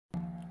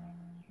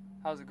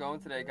How's it going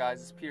today, guys?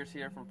 It's Pierce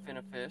here from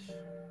Finna Fish.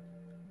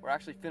 We're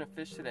actually finna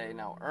fish today.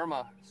 Now,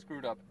 Irma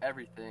screwed up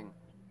everything.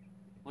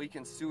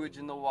 Leaking sewage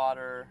in the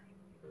water,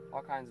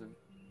 all kinds of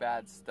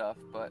bad stuff,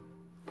 but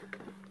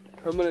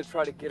I'm gonna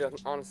try to get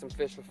on some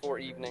fish before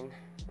evening.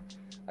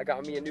 I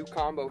got me a new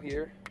combo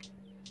here.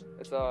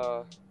 It's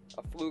a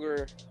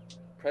Fluger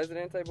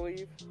President, I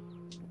believe.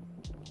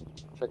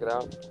 Check it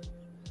out.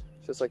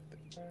 It's just like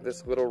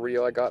this little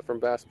reel I got from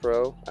Bass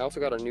Pro. I also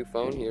got a new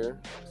phone here.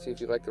 See if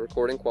you like the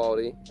recording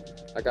quality.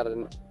 I got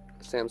a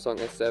Samsung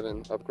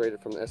S7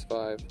 upgraded from the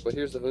S5. But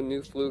here's the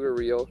new Fluger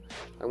reel.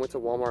 I went to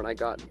Walmart and I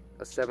got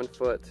a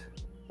 7-foot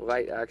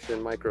light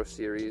action micro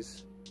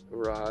series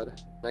rod.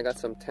 And I got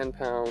some 10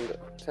 pound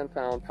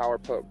Power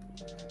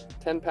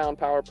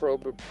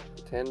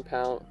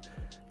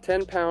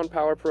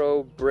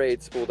Pro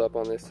braid spooled up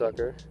on this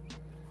sucker.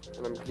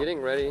 And I'm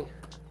getting ready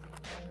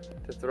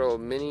to throw a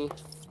mini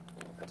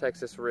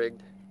Texas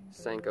rigged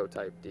Senko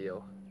type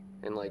deal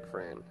in Lake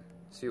Fran.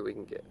 See what we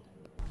can get.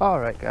 All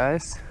right,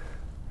 guys.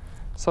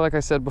 So like I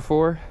said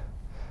before,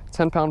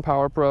 10 pound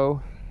Power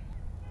Pro,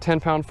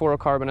 10 pound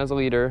fluorocarbon as a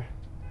leader,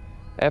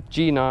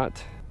 FG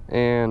knot,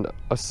 and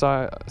a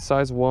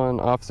size 1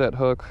 offset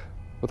hook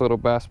with a little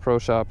Bass Pro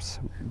Shops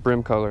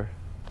brim color.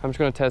 I'm just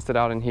gonna test it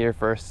out in here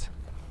first.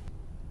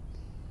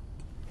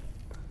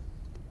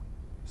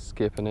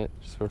 Skipping it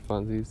just for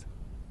funsies.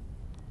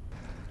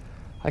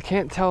 I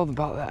can't tell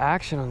about the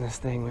action on this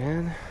thing,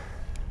 man.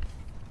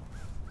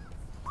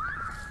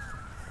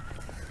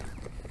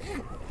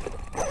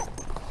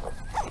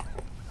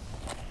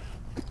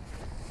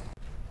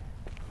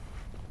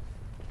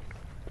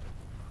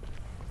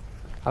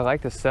 I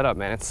like the setup,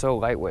 man. It's so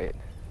lightweight.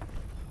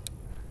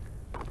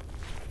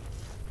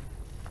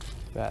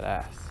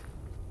 Badass.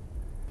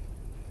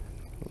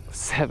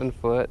 7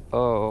 foot.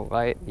 Oh,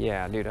 light.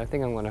 Yeah, dude, I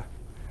think I'm gonna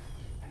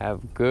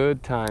have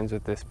good times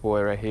with this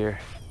boy right here.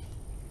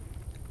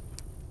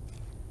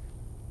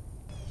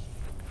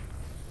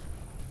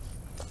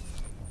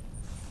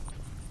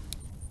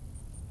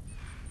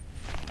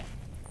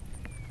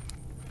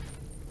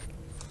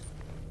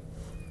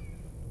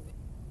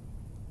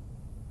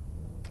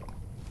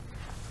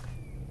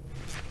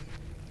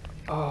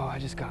 Oh, I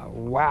just got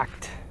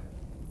whacked.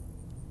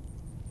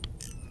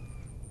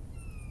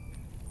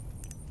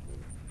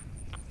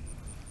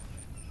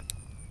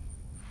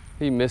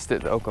 He missed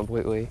it though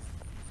completely,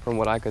 from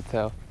what I could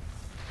tell.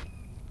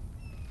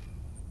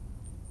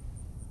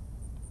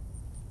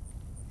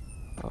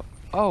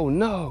 Oh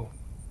no!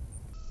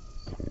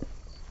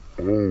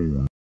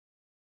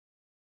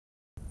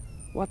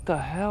 What the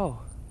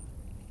hell?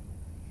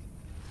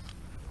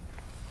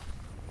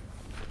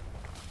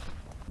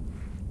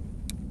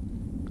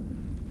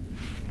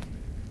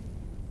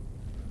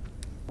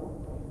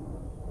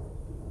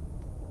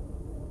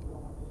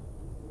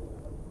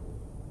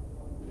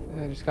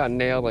 I just got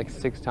nailed like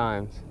 6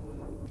 times.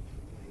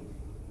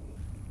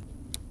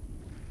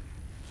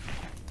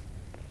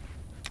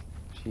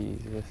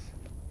 Jesus.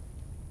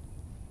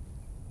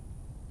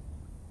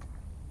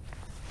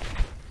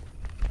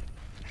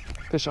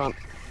 Fish on.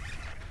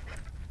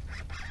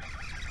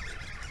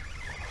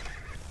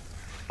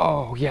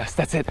 Oh, yes,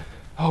 that's it.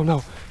 Oh,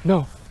 no,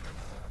 no.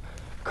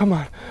 Come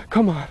on,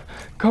 come on,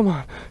 come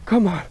on,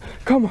 come on,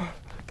 come on,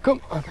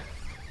 come on.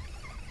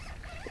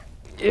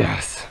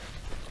 Yes.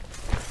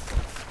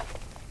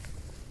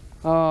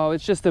 Oh,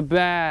 it's just a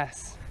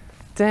bass.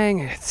 Dang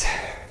it.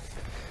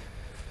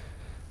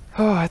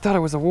 Oh, I thought it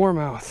was a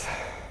warmouth.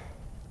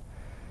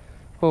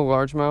 A little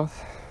largemouth.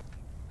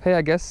 Hey,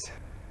 I guess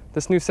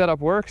this new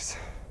setup works.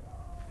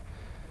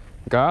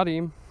 Got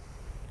him.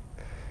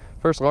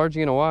 First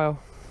largie in a while.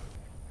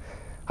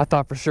 I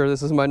thought for sure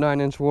this was my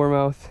 9-inch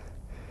warmouth.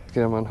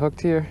 Get him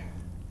unhooked here.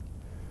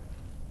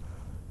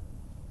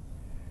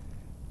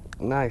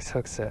 Nice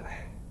hook set.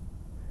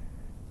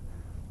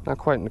 Not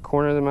quite in the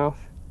corner of the mouth.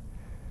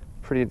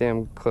 Pretty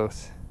damn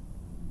close.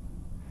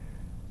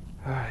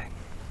 All right,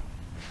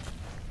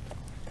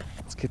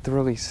 let's get the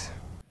release.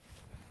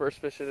 First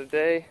fish of the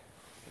day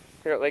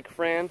here at Lake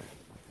Fran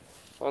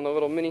on the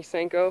little mini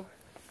Senko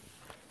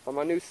on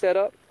my new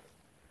setup.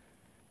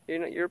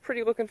 You're a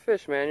pretty looking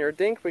fish, man. You're a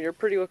dink, but you're a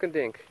pretty looking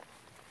dink.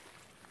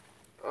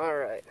 All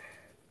right.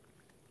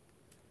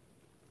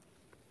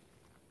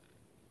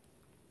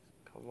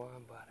 Come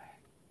on, buddy.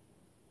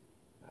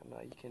 I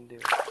know you can do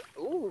it.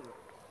 Ooh,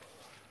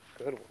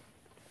 good one.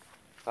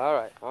 All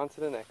right, on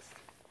to the next.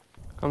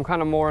 I'm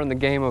kind of more in the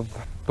game of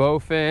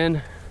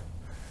bowfin,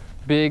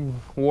 big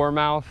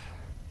warmouth,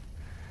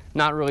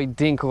 not really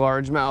dink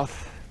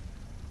largemouth.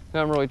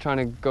 I'm really trying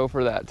to go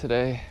for that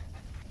today.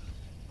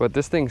 But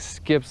this thing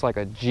skips like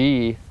a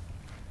G.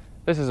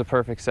 This is a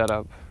perfect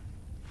setup.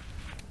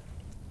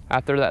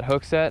 After that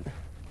hook set,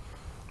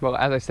 well,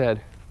 as I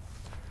said,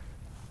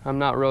 I'm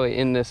not really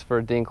in this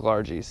for dink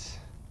largies.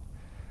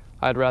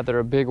 I'd rather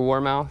a big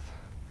warmouth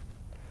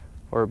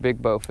or a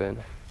big bowfin.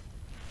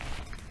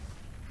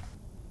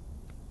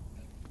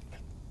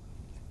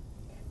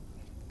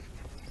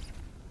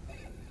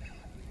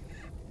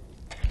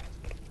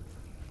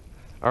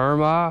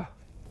 Irma.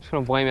 Just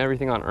gonna blame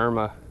everything on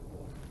Irma.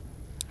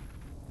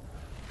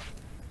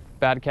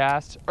 Bad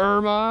cast.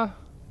 Irma.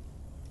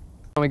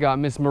 We got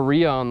Miss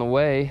Maria on the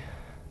way.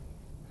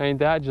 Ain't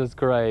that just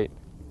great?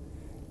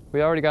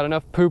 We already got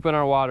enough poop in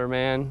our water,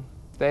 man.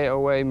 Stay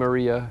away,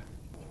 Maria.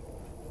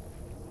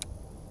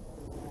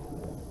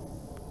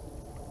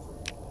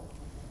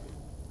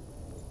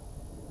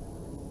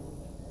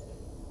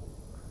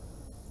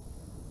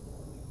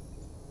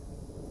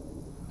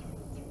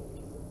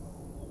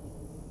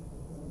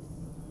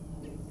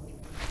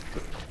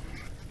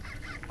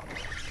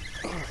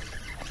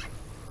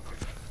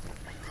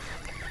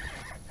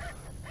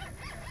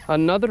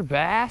 Another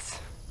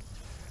bass?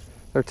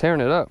 They're tearing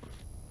it up.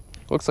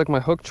 Looks like my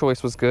hook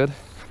choice was good.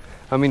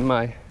 I mean,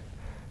 my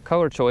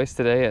color choice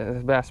today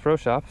at Bass Pro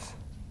Shops.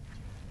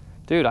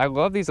 Dude, I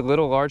love these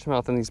little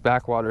largemouth in these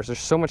backwaters. They're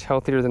so much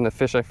healthier than the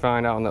fish I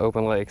find out in the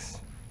open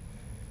lakes.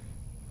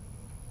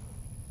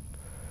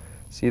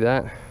 See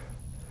that?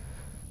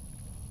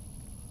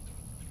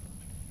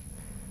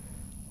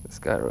 This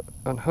guy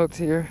unhooked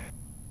here.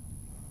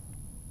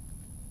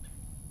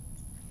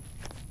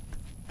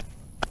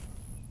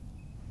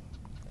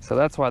 So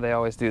that's why they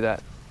always do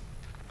that.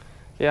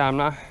 Yeah, I'm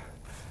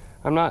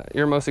not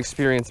your most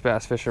experienced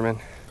bass fisherman.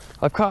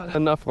 I've caught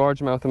enough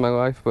largemouth in my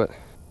life, but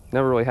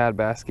never really had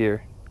bass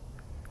gear.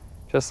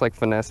 Just like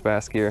finesse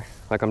bass gear,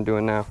 like I'm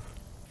doing now.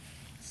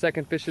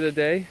 Second fish of the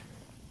day.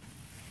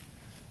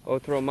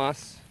 Otro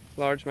más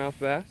largemouth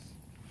bass.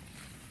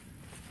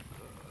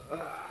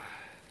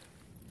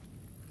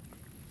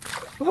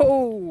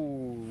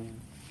 Oh!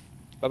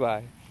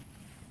 Bye-bye.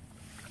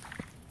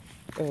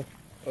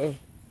 Oh,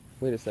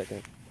 wait a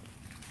second.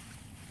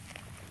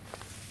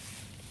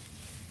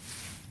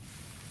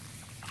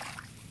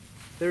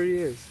 There he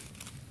is.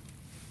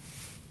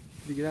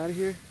 Did he get out of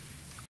here?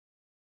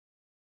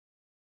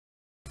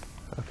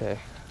 Okay.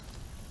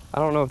 I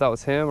don't know if that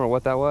was him or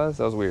what that was.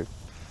 That was weird.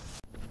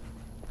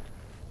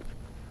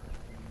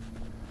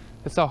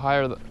 That's how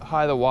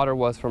high the water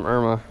was from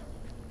Irma.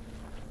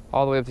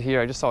 All the way up to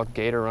here. I just saw a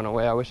gator run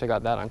away. I wish I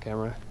got that on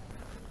camera.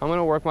 I'm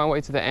gonna work my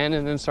way to the end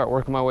and then start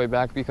working my way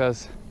back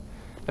because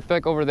I feel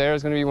like over there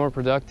is gonna be more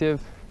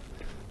productive.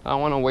 I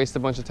don't wanna waste a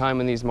bunch of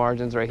time in these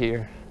margins right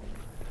here.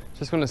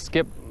 Just gonna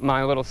skip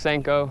my little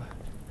Senko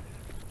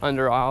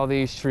under all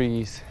these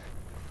trees.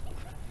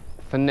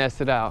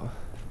 Finesse it out.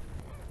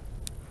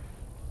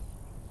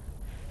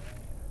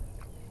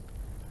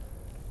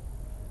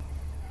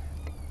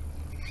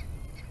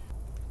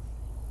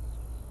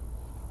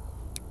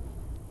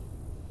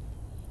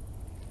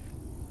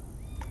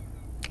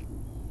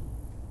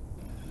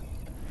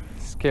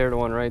 Scared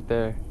one right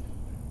there.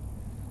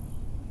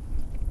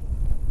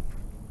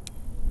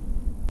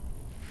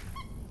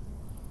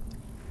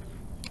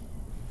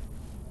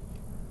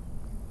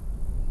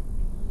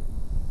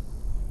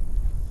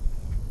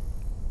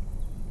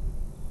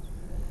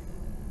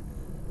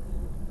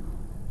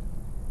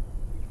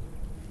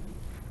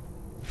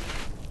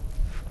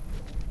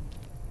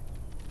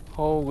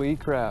 Holy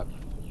crap.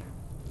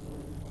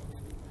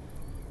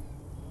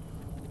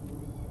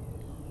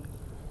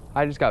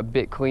 I just got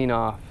bit clean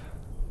off.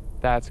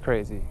 That's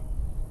crazy.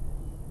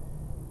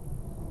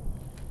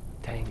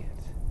 Dang it.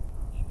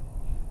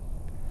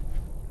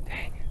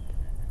 Dang it.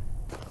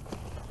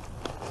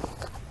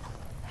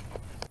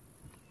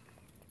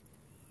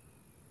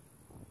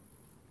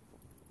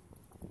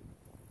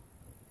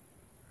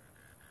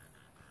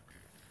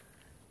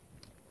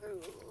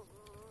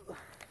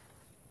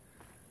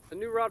 The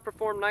new rod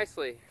performed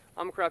nicely.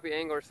 I'm a crappy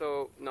angler,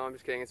 so no, I'm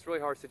just kidding. It's a really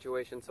hard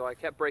situation, so I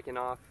kept breaking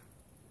off.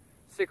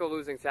 Sick of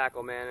losing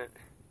tackle, man.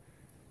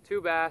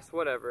 2 bass,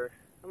 whatever.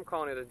 I'm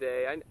calling it a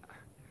day.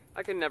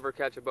 I can never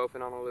catch a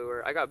bowfin on a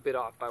lure. I got bit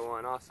off by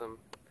one. Awesome.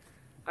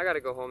 I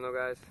gotta go home though,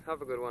 guys.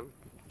 Have a good one.